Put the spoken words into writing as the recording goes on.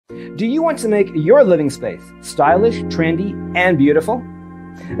Do you want to make your living space stylish, trendy, and beautiful?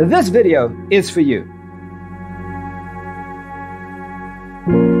 This video is for you.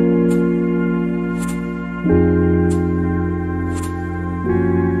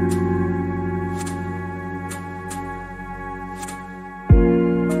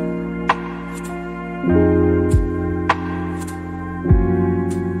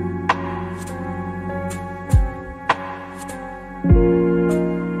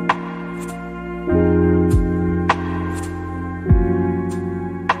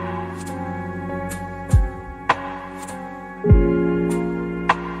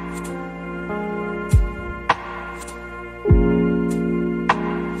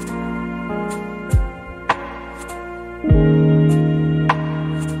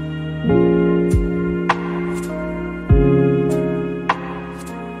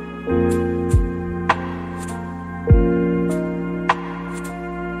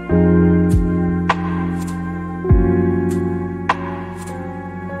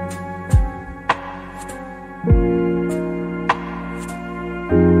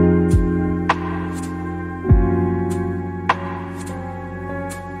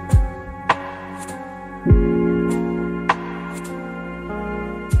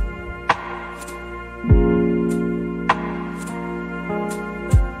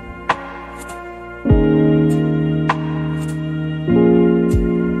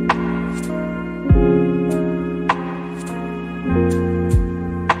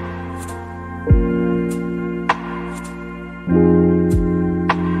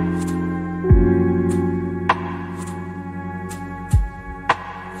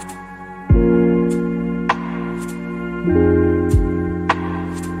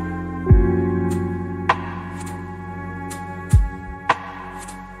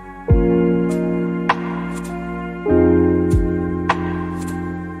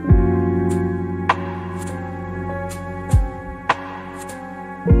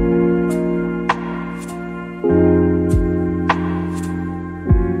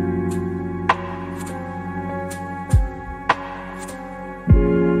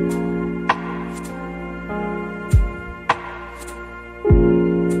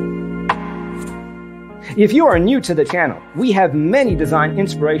 If you are new to the channel, we have many design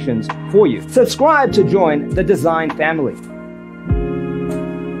inspirations for you. Subscribe to join the design family.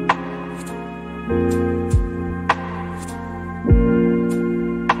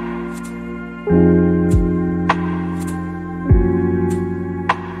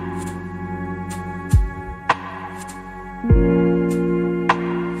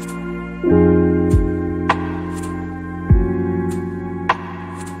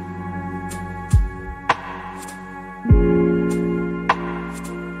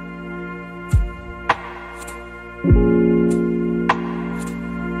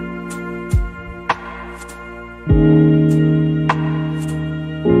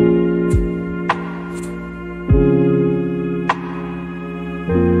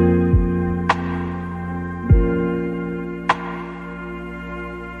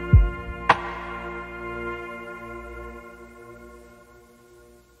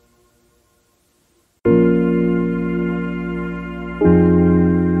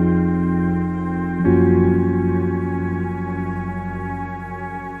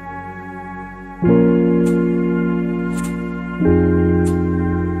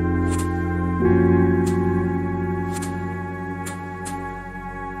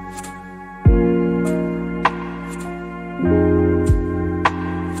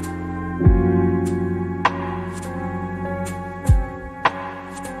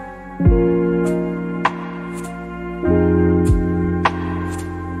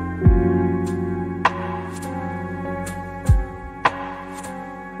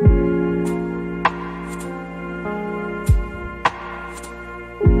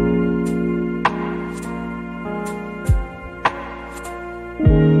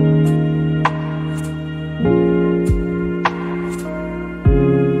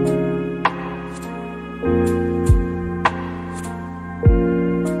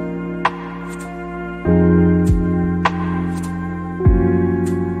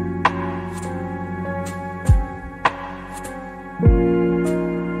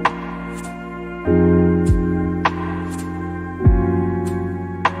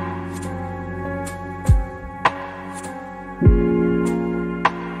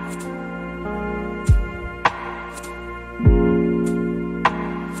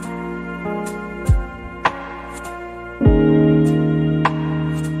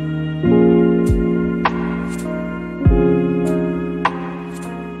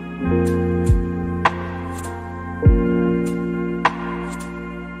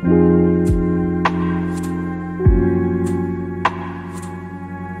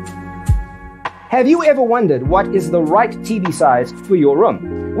 Have you ever wondered what is the right TV size for your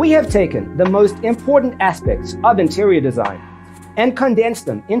room? We have taken the most important aspects of interior design and condensed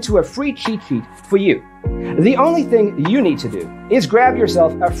them into a free cheat sheet for you. The only thing you need to do is grab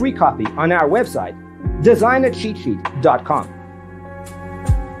yourself a free copy on our website, designercheatsheet.com.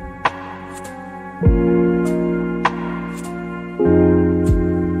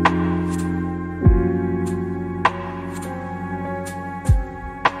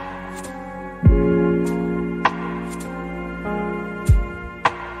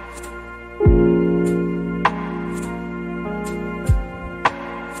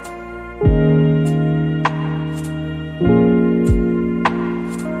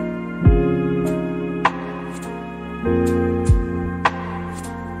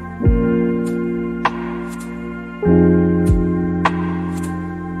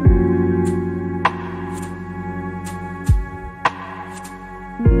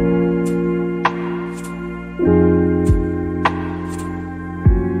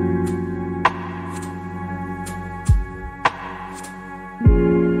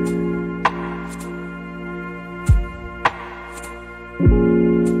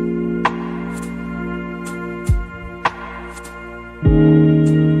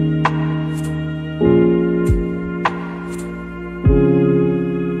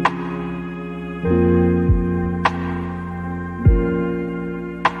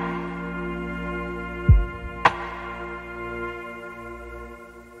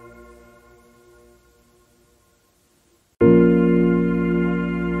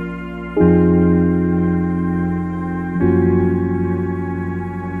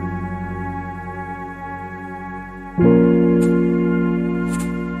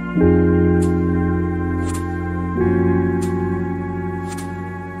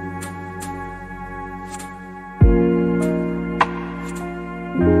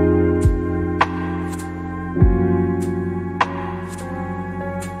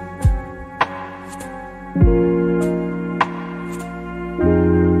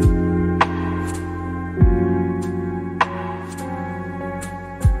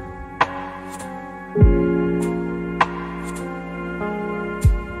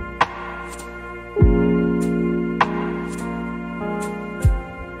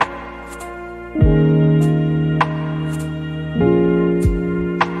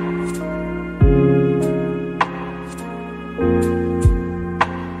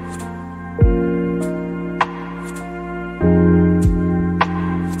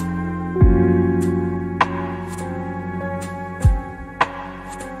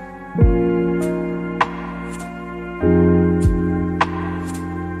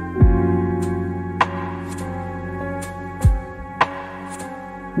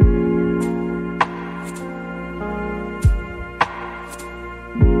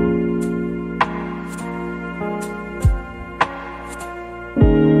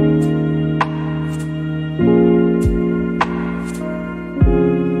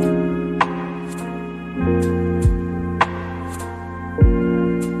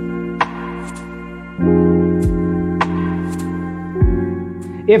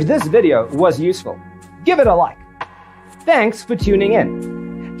 If this video was useful, give it a like. Thanks for tuning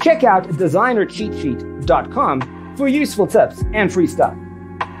in. Check out designercheatsheet.com for useful tips and free stuff.